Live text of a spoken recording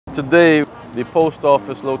Today, the post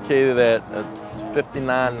office located at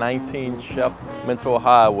 5919 Chef Menteur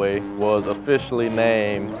Highway was officially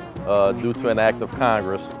named, due to an act of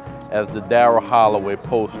Congress, as the Daryle Holloway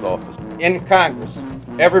Post Office. In Congress,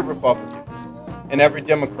 every Republican and every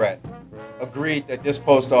Democrat agreed that this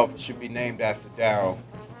post office should be named after Daryle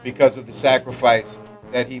because of the sacrifice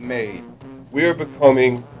that he made. We are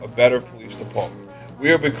becoming a better police department.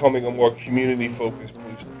 We are becoming a more community-focused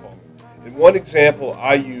police department. And one example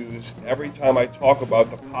I use every time I talk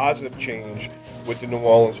about the positive change with the New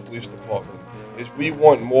Orleans Police Department is we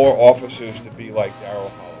want more officers to be like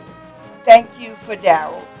Daryle Holloway. Thank you for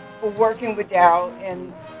Daryle, for working with Daryle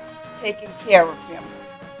and taking care of him.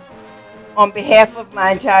 On behalf of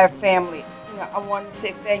my entire family, I want to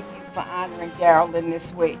say thank you for honoring Daryle in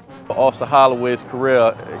this way. Officer Holloway's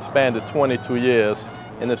career expanded 22 years,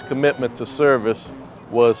 and his commitment to service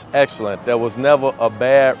was excellent. There was never a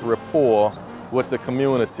bad rapport with the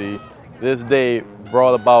community. This day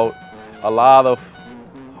brought about a lot of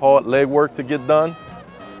hard legwork to get done,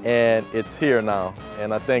 and it's here now.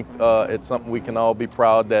 And I think it's something we can all be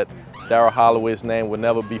proud that Daryle Holloway's name will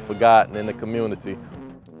never be forgotten in the community.